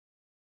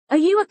Are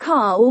you a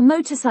car or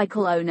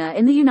motorcycle owner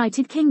in the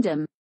United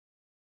Kingdom?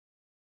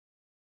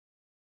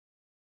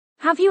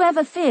 Have you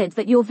ever feared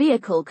that your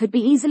vehicle could be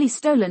easily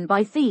stolen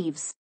by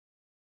thieves?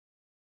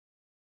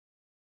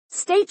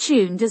 Stay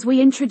tuned as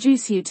we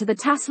introduce you to the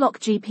Tasslock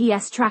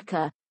GPS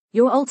tracker,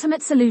 your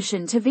ultimate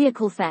solution to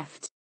vehicle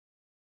theft.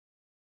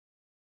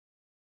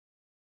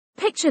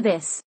 Picture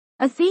this: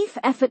 a thief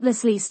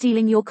effortlessly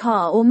stealing your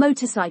car or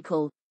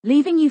motorcycle,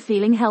 leaving you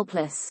feeling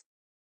helpless.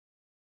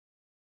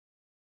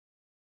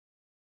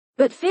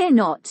 But fear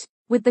not,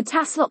 with the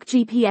Tasslock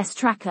GPS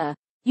tracker,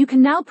 you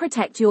can now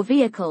protect your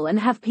vehicle and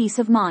have peace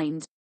of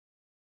mind.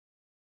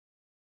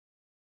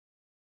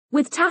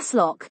 With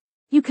Tasslock,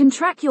 you can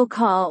track your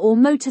car or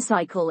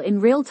motorcycle in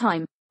real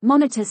time,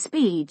 monitor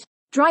speed,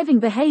 driving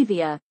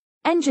behavior,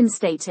 engine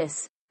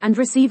status, and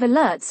receive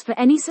alerts for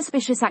any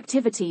suspicious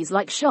activities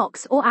like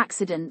shocks or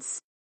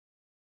accidents.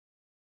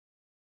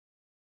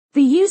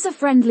 The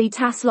user-friendly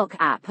Tasslock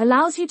app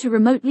allows you to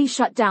remotely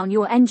shut down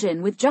your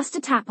engine with just a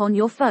tap on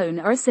your phone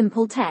or a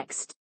simple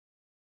text.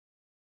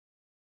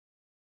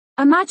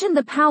 Imagine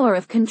the power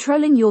of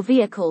controlling your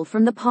vehicle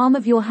from the palm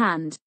of your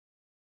hand.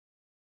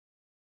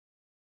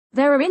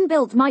 There are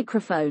inbuilt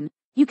microphone,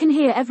 you can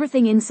hear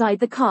everything inside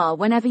the car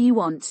whenever you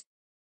want.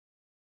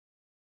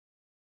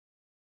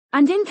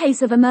 And in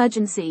case of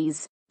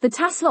emergencies, the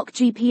Tasslock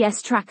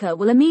GPS tracker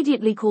will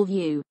immediately call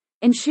you,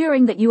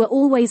 ensuring that you are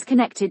always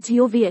connected to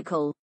your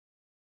vehicle.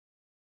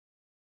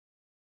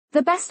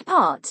 The best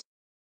part?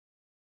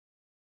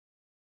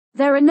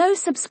 There are no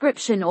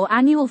subscription or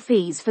annual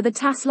fees for the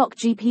Tasslock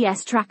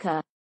GPS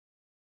tracker.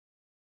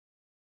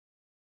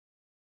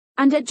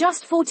 And at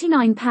just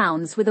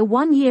 £49 with a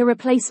 1-year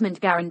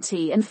replacement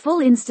guarantee and full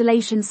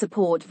installation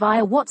support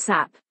via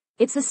WhatsApp,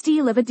 it's a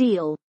steal of a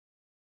deal.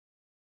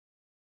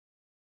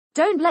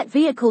 Don't let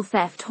vehicle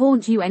theft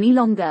haunt you any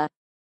longer.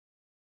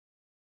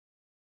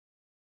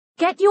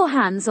 Get your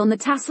hands on the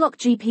Tasslock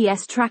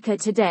GPS tracker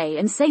today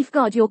and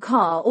safeguard your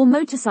car or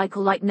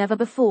motorcycle like never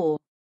before.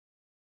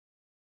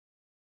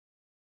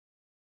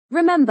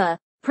 Remember,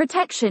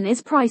 protection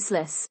is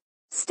priceless.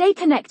 Stay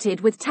connected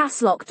with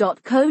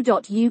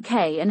tasslock.co.uk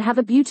and have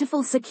a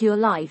beautiful, secure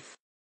life.